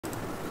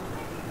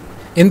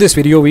In this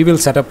video, we will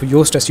set up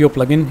Yoast Seo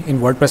plugin in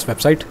WordPress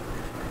website.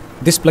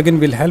 This plugin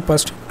will help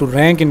us to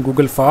rank in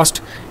Google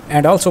fast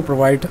and also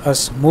provide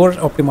us more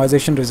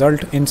optimization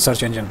result in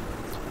search engine.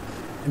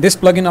 This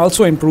plugin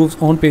also improves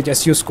on-page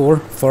SEO score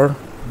for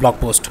blog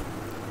post.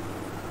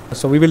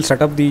 So we will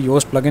set up the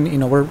Yoast plugin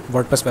in our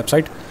WordPress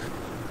website.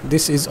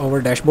 This is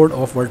our dashboard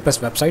of WordPress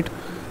website.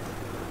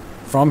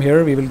 From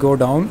here, we will go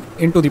down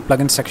into the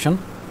plugin section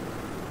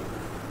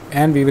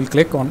and we will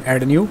click on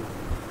add new.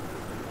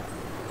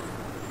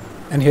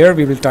 And here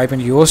we will type in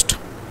Yoast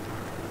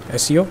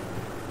Seo.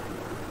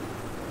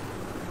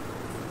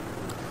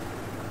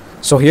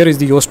 So here is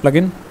the Yoast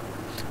plugin.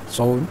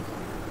 So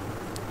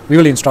we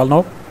will install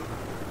now.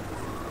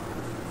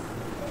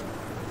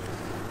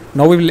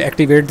 Now we will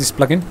activate this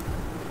plugin.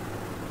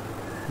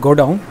 Go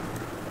down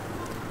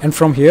and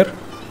from here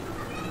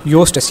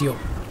Yoast Seo.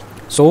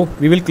 So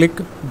we will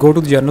click go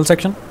to the journal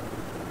section.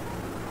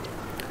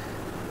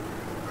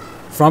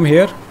 From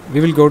here we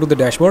will go to the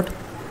dashboard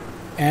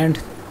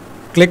and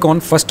click on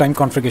first time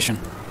configuration.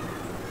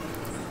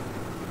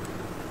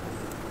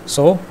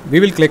 So we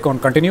will click on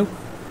continue.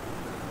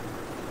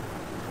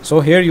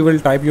 So here you will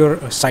type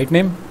your site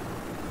name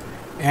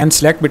and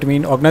select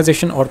between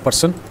organization or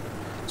person.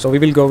 So we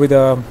will go with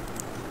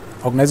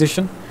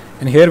organization,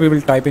 and here we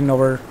will type in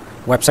our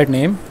website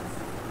name,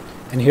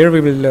 and here we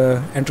will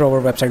enter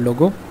our website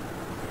logo.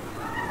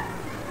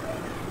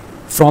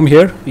 From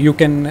here you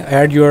can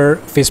add your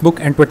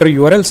Facebook and Twitter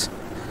URLs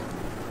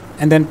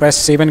and then press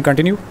save and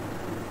continue.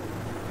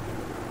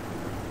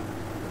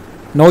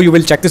 Now you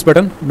will check this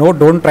button, no,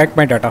 don't track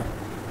my data,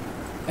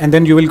 and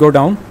then you will go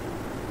down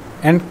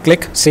and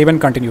click save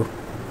and continue.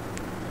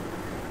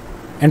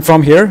 And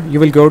from here you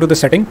will go to the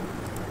setting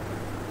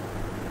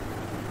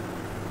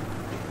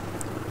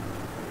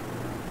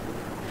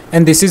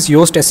and this is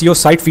Yoast Seo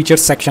site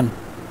features section.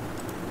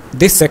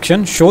 This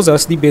section shows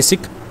us the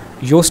basic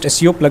Yoast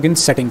Seo plugin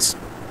settings.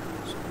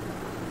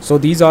 So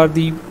these are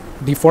the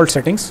default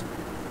settings.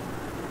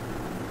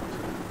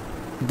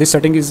 This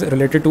setting is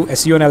related to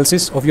SEO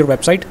analysis of your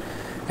website,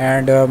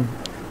 and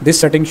this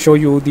setting show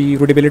you the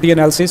readability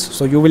analysis.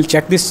 So you will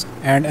check this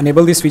and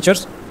enable these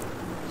features,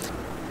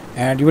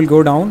 and you will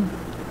go down,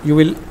 you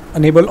will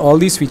enable all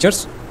these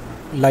features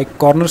like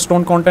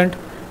cornerstone content,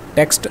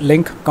 text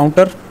link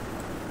counter,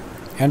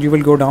 and you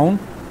will go down.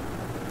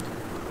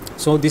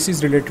 So this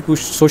is related to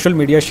social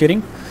media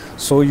sharing,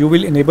 so you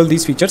will enable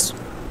these features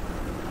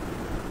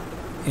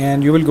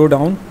and you will go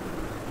down.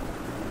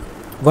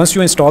 Once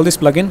you install this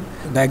plugin,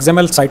 the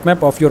XML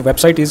sitemap of your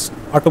website is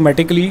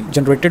automatically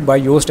generated by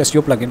Yoast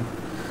Seo plugin.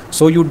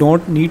 So you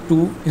don't need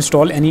to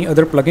install any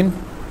other plugin.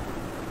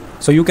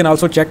 So you can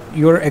also check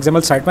your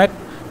XML sitemap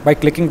by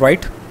clicking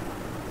right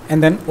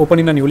and then open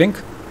in a new link.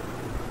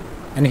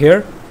 And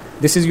here,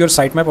 this is your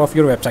sitemap of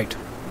your website.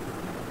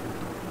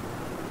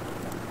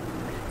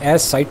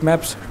 As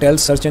sitemaps tell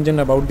search engine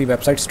about the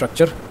website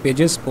structure,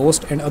 pages,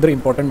 posts, and other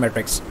important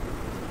metrics.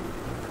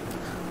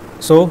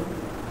 So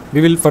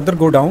we will further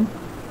go down,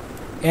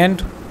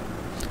 and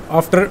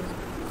after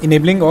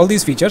enabling all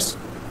these features,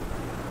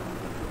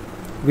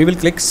 we will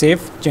click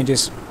save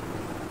changes.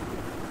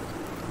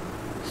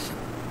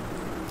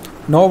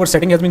 Now our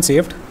setting has been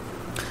saved.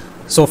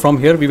 So from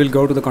here we will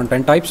go to the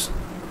content types,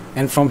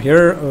 and from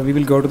here we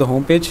will go to the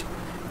home page.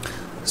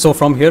 So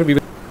from here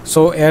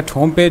so at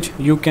home page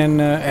you can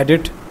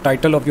edit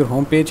title of your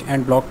home page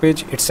and blog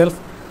page itself.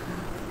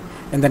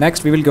 And the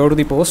next we will go to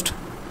the post,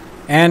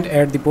 and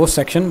at the post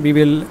section we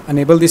will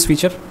enable this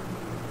feature.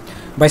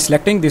 By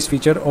selecting this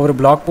feature, our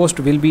blog post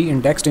will be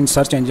indexed in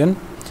search engine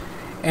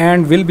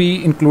and will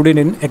be included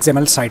in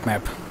XML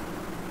sitemap.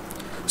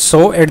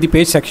 So at the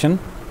page section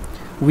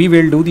we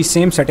will do the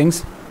same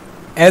settings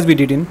as we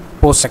did in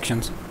post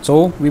sections.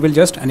 So we will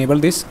just enable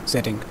this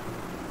setting.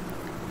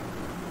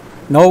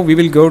 Now we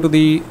will go to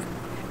the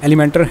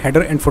Elementor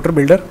header and footer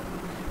builder.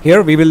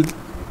 Here we will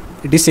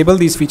disable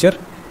this feature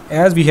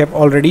as we have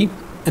already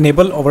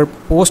enabled our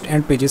post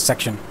and pages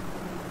section.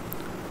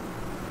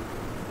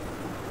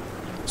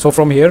 So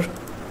from here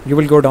you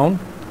will go down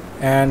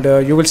and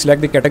you will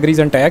select the categories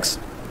and tags.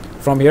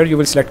 From here you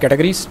will select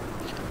categories.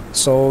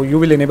 So you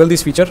will enable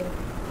this feature.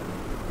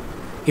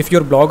 If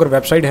your blog or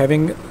website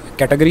having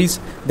categories,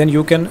 then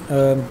you can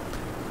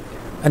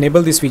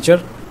enable this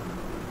feature.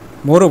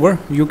 Moreover,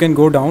 you can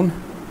go down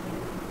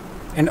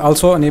and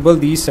also enable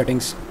these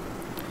settings.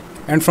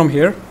 And from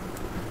here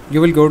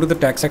you will go to the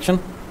tag section,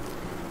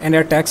 and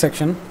at tag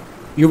section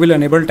you will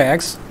enable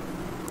tags,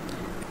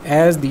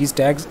 as these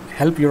tags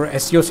help your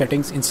SEO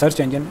settings in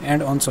search engine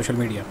and on social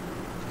media.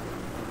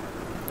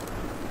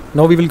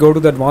 Now we will go to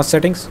the advanced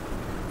settings,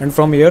 and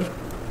from here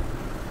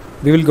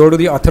we will go to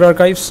the author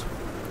archives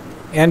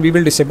and we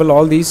will disable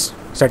all these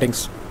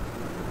settings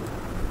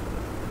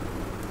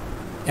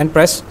and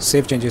press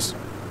save changes.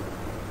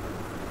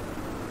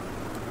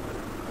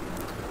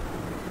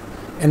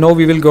 And now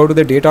we will go to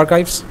the date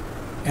archives,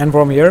 and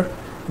from here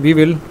we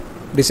will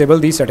disable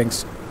these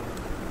settings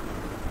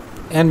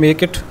and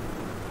make it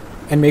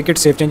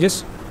save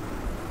changes.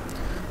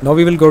 Now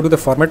we will go to the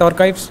format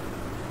archives,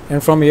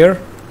 and from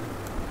here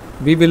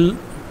we will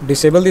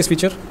disable this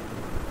feature.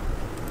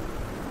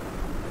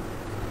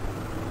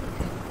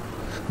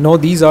 Now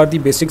these are the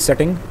basic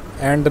setting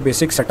and the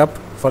basic setup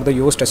for the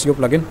Yoast SEO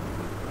plugin.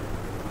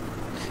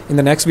 In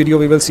the next video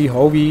we will see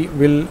how we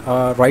will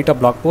write a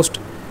blog post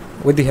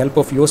with the help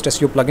of Yoast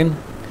SEO plugin,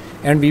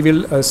 and we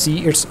will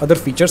see its other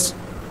features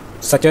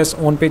such as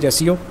on-page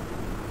SEO,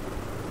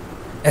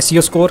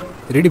 SEO score,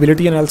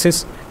 readability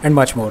analysis, and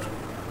much more.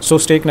 So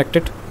stay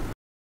connected.